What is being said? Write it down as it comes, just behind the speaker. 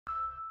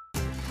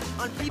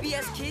On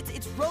PBS Kids,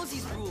 it's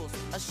Rosie's Rules,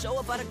 a show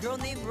about a girl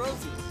named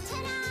Rosie.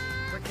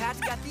 Her cat's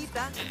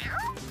Gatita,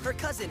 her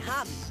cousin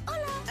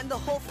Javi, and the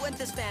whole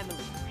Fuentes family.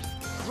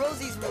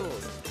 Rosie's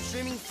Rules,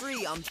 streaming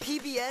free on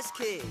PBS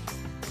Kids.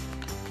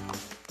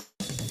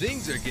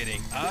 Things are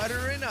getting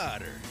odder and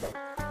odder.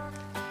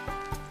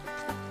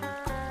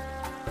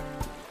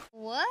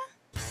 What?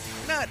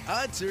 Not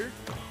oddser,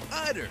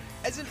 odder,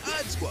 as an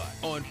Odd Squad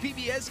on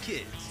PBS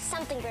Kids.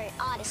 Something very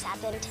odd has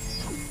happened.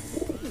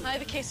 I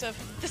have a case of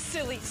the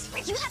sillies.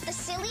 You have the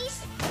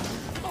sillies?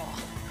 Oh.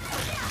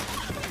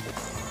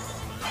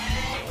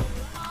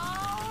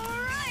 All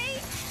right.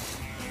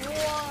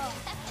 Whoa.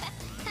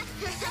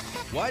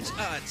 Watch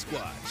Odd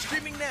Squad,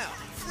 streaming now,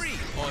 free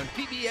on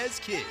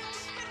PBS Kids.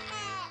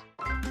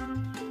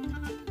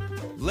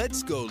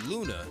 Let's Go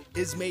Luna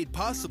is made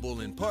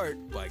possible in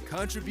part by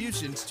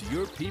contributions to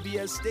your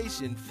PBS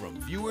station from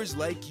viewers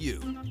like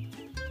you.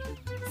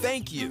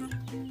 Thank you.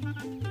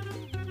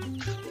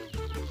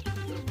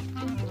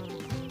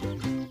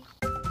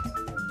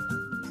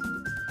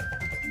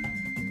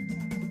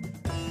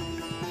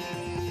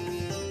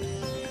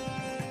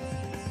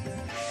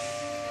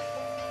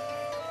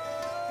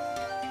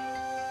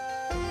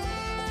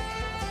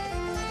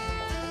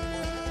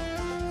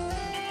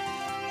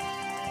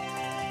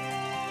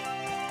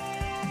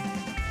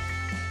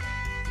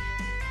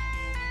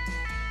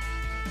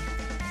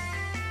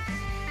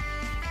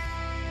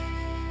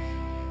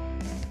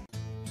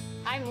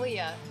 I'm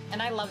Leah,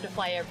 and I love to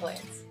fly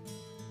airplanes.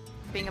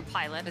 Being a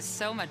pilot is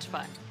so much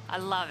fun. I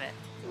love it.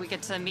 We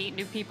get to meet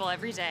new people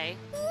every day.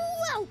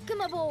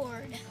 Welcome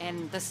aboard.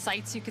 And the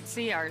sights you could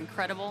see are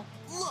incredible.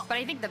 But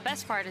I think the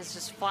best part is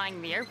just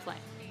flying the airplane.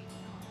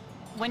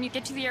 When you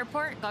get to the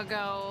airport, I'll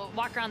go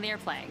walk around the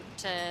airplane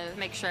to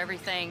make sure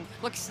everything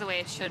looks the way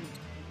it should.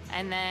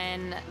 And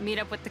then meet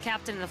up with the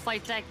captain in the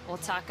flight deck. We'll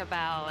talk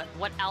about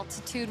what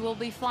altitude we'll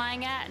be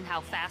flying at and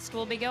how fast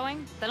we'll be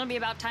going. Then it'll be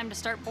about time to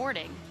start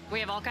boarding. We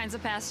have all kinds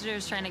of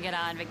passengers trying to get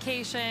on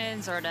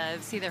vacations or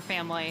to see their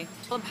family.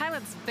 Well, the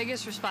pilot's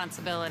biggest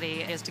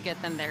responsibility is to get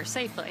them there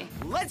safely.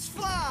 Let's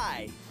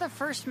fly! The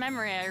first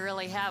memory I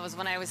really have was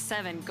when I was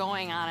 7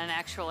 going on an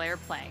actual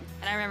airplane.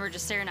 And I remember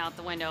just staring out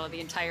the window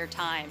the entire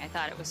time. I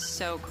thought it was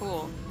so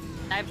cool.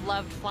 I've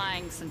loved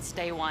flying since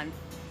day one.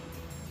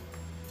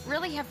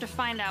 Really have to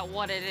find out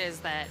what it is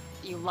that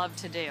you love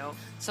to do.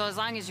 So as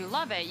long as you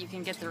love it, you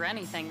can get through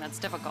anything that's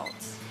difficult.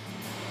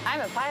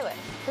 I'm a pilot.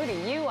 Who do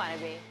you want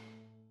to be?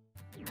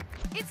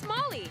 It's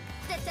Molly.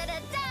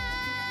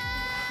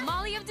 Da-da-da-da!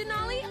 Molly of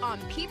Denali on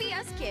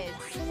PBS Kids.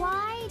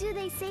 Why do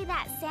they say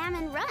that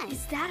salmon run?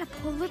 Is that a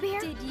polar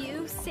bear? Did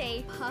you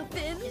say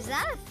puffin? Is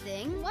that a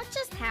thing? What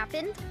just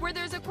happened? Where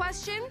there's a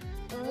question,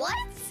 What?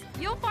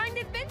 you'll find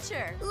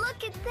adventure.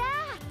 Look at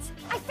that!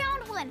 I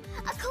found one!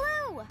 A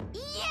clue!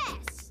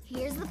 Yes!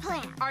 Here's the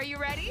plan. Are you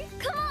ready?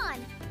 Come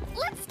on!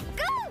 Let's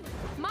go!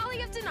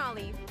 Molly of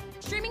Denali.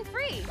 Streaming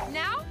free,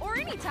 now or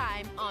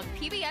anytime on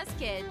PBS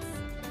Kids.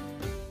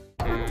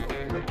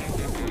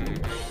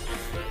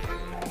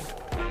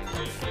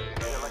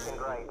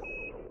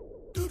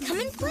 Come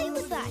and play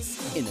with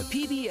us. In the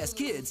PBS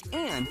Kids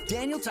and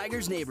Daniel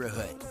Tiger's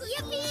neighborhood.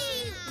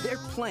 Yippee! They're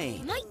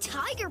playing. My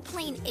tiger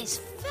plane is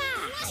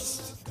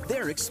fast.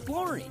 They're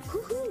exploring.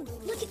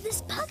 Woohoo! Look at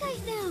this bug I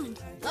found.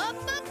 Up,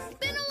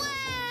 and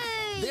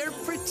away! They're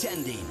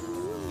pretending.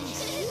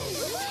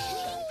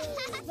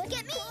 Look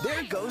at me!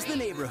 There goes the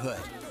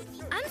neighborhood.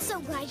 I'm so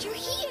glad you're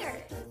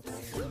here.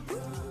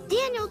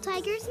 Daniel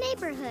Tiger's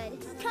neighborhood.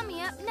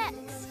 Coming up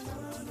next.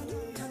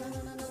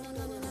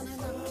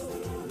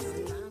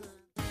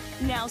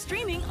 Now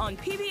streaming on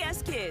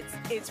PBS Kids,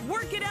 it's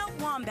Work It Out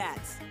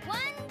Wombats. 1,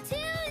 2,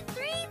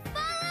 3,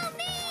 follow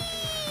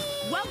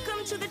me!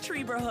 Welcome to the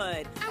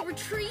Treeborhood, Our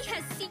tree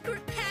has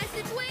secret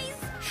passageways.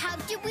 How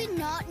did we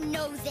not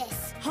know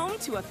this? home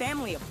to a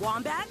family of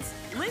wombats,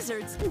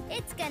 lizards,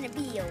 It's gonna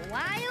be a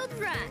wild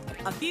ride.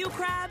 a few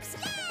crabs,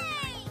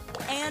 Yay!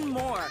 and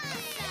more.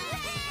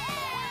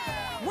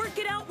 Work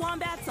It Out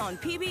Wombats on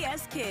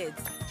PBS Kids.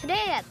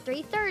 Today at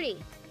 3:30.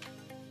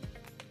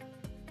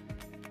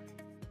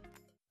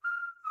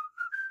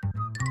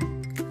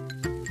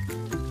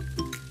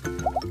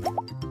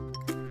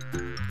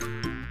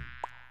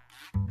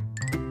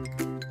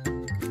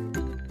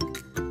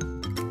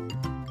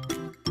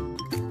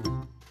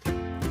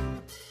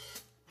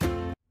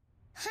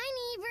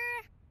 Hi,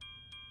 Neighbor.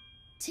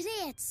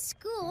 Today at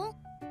school,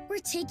 we're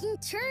taking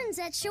turns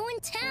at show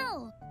and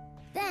tell.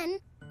 Then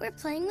we're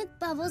playing with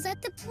bubbles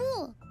at the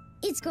pool.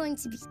 It's going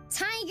to be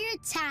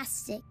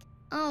tiger-tastic.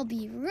 I'll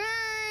be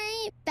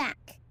right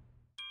back.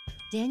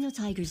 Daniel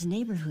Tiger's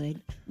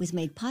neighborhood was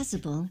made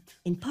possible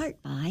in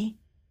part by...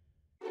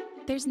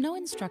 There's no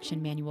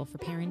instruction manual for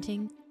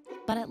parenting,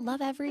 but at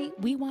Love Every,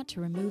 we want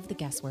to remove the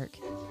guesswork.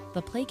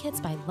 The Play Kits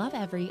by Love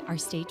Every are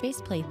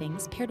stage-based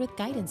playthings paired with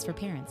guidance for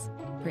parents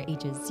for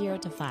ages 0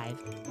 to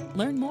 5.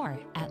 Learn more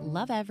at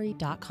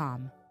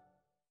loveevery.com.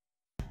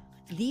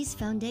 These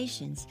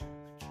foundations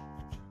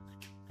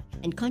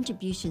and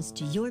contributions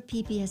to your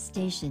PBS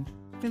station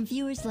from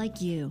viewers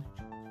like you.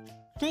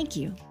 Thank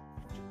you.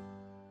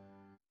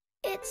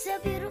 It's a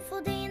beautiful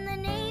day in the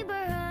neighborhood.